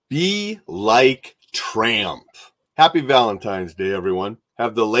Be like Tramp. Happy Valentine's Day, everyone.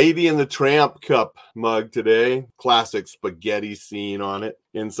 Have the Lady in the Tramp cup mug today. Classic spaghetti scene on it.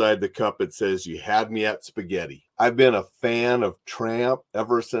 Inside the cup it says, "You had me at spaghetti." I've been a fan of Tramp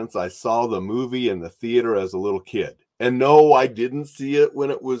ever since I saw the movie in the theater as a little kid. And no, I didn't see it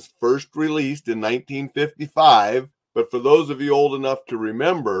when it was first released in 1955. But for those of you old enough to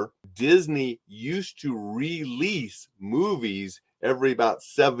remember, Disney used to release movies every about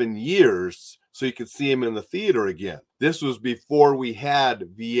 7 years so you could see them in the theater again. This was before we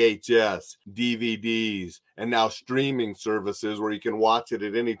had VHS, DVDs, and now streaming services where you can watch it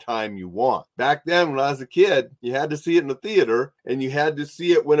at any time you want. Back then, when I was a kid, you had to see it in the theater, and you had to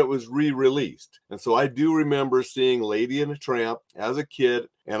see it when it was re-released. And so I do remember seeing Lady and the Tramp as a kid,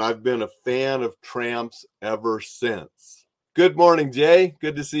 and I've been a fan of Tramps ever since. Good morning, Jay.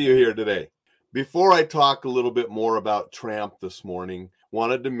 Good to see you here today. Before I talk a little bit more about Tramp this morning,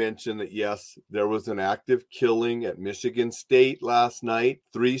 wanted to mention that yes, there was an active killing at Michigan State last night.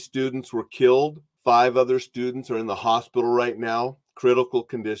 3 students were killed. 5 other students are in the hospital right now, critical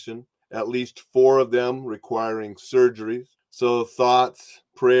condition. At least 4 of them requiring surgeries. So thoughts,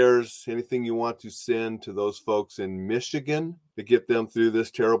 prayers, anything you want to send to those folks in Michigan to get them through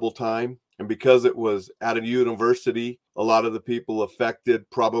this terrible time. And because it was at a university, a lot of the people affected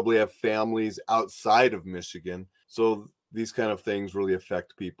probably have families outside of Michigan. So these kind of things really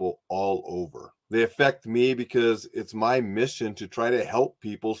affect people all over. They affect me because it's my mission to try to help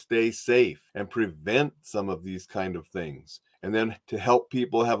people stay safe and prevent some of these kind of things. And then to help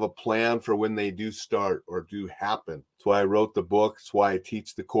people have a plan for when they do start or do happen. That's why I wrote the book. That's why I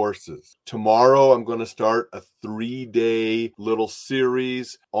teach the courses. Tomorrow, I'm going to start a 3-day little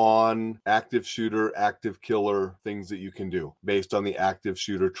series on active shooter, active killer, things that you can do based on the active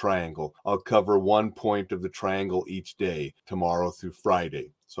shooter triangle. I'll cover one point of the triangle each day, tomorrow through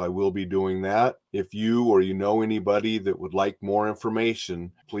Friday. So I will be doing that. If you or you know anybody that would like more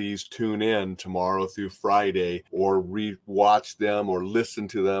information, please tune in tomorrow through Friday or watch them or listen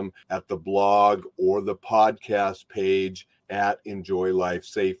to them at the blog or the podcast page at Enjoy Life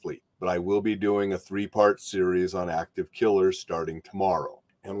Safely. But I will be doing a 3-part series on active killers starting tomorrow.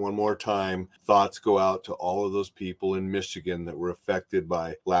 And one more time, thoughts go out to all of those people in Michigan that were affected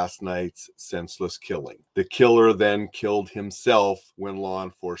by last night's senseless killing. The killer then killed himself when law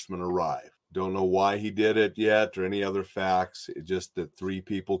enforcement arrived. Don't know why he did it yet or any other facts. It's just that 3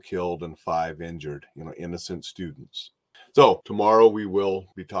 people killed and 5 injured, innocent students. So tomorrow we will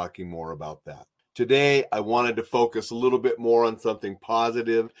be talking more about that. Today, I wanted to focus a little bit more on something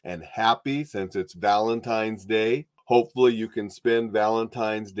positive and happy since it's Valentine's Day. Hopefully you can spend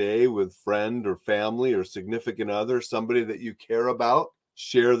Valentine's Day with friend or family or significant other, somebody that you care about.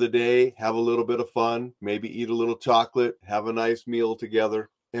 Share the day, have a little bit of fun, maybe eat a little chocolate, have a nice meal together.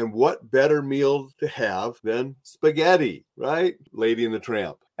 And what better meal to have than spaghetti, right? Lady and the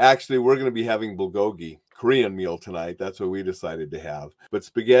Tramp. Actually, we're going to be having bulgogi, Korean meal tonight. That's what we decided to have. But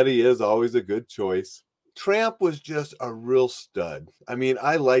spaghetti is always a good choice. Tramp was just a real stud. I mean,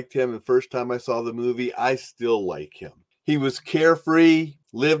 I liked him the first time I saw the movie. I still like him. He was carefree,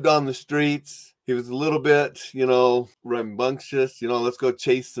 lived on the streets. He was a little bit, rambunctious. Let's go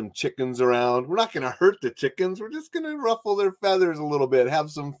chase some chickens around. We're not going to hurt the chickens. We're just going to ruffle their feathers a little bit, have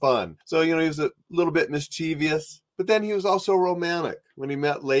some fun. So, he was a little bit mischievous. But then he was also romantic. When he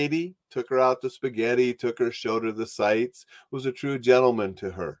met Lady, took her out to spaghetti, took her, showed her the sights, was a true gentleman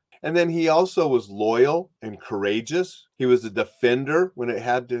to her. And then he also was loyal and courageous. He was a defender when it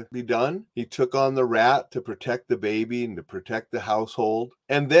had to be done. He took on the rat to protect the baby and to protect the household.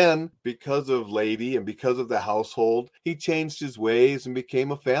 And then, because of Lady and because of the household, he changed his ways and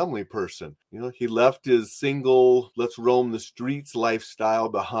became a family person. He left his single, let's roam the streets lifestyle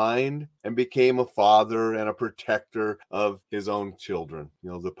behind and became a father and a protector of his own children,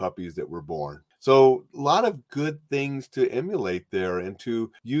 the puppies that were born. So a lot of good things to emulate there and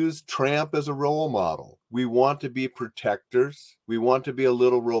to use Tramp as a role model. We want to be protectors. We want to be a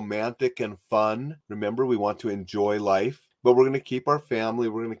little romantic and fun. Remember, we want to enjoy life. But we're going to keep our family,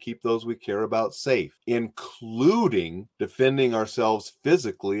 we're going to keep those we care about safe, including defending ourselves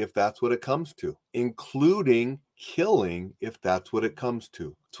physically if that's what it comes to, including killing if that's what it comes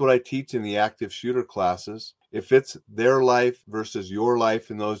to. It's what I teach in the active shooter classes. If it's their life versus your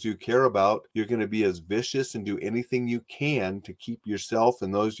life and those you care about, you're going to be as vicious and do anything you can to keep yourself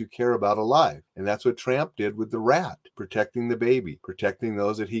and those you care about alive. And that's what Tramp did with the rat, protecting the baby, protecting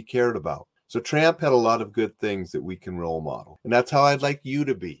those that he cared about. So Tramp had a lot of good things that we can role model. And that's how I'd like you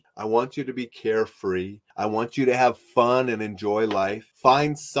to be. I want you to be carefree. I want you to have fun and enjoy life.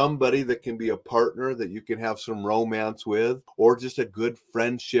 Find somebody that can be a partner that you can have some romance with or just a good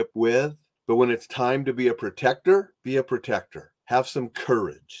friendship with. But when it's time to be a protector, be a protector. Have some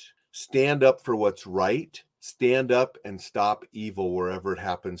courage. Stand up for what's right. Stand up and stop evil wherever it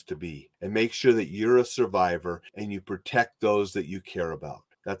happens to be. And make sure that you're a survivor and you protect those that you care about.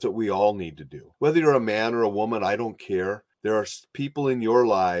 That's what we all need to do. Whether you're a man or a woman, I don't care. There are people in your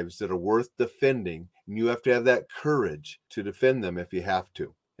lives that are worth defending, and you have to have that courage to defend them if you have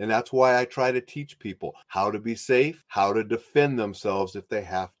to. And that's why I try to teach people how to be safe, how to defend themselves if they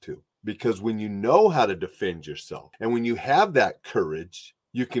have to. Because when you know how to defend yourself, and when you have that courage,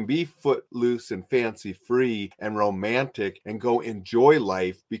 you can be footloose and fancy free and romantic and go enjoy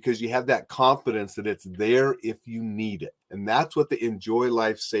life because you have that confidence that it's there if you need it. And that's what the Enjoy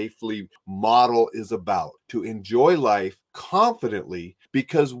Life Safely model is about, to enjoy life confidently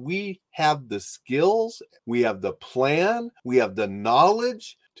because we have the skills, we have the plan, we have the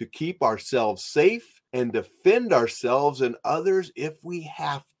knowledge to keep ourselves safe and defend ourselves and others if we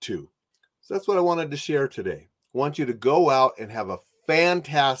have to. So that's what I wanted to share today. I want you to go out and have a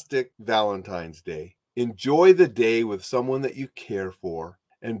fantastic Valentine's Day. Enjoy the day with someone that you care for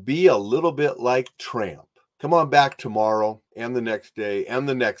and be a little bit like Tramp. Come on back tomorrow and the next day and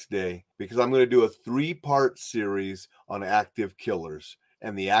the next day because I'm going to do a 3-part series on active killers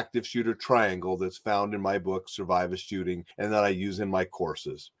and the active shooter triangle that's found in my book, Survive a Shooting, and that I use in my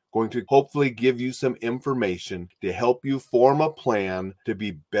courses. Going to hopefully give you some information to help you form a plan to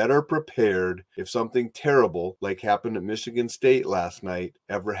be better prepared if something terrible like happened at Michigan State last night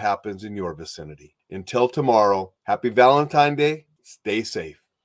ever happens in your vicinity. Until tomorrow, happy Valentine's Day. Stay safe.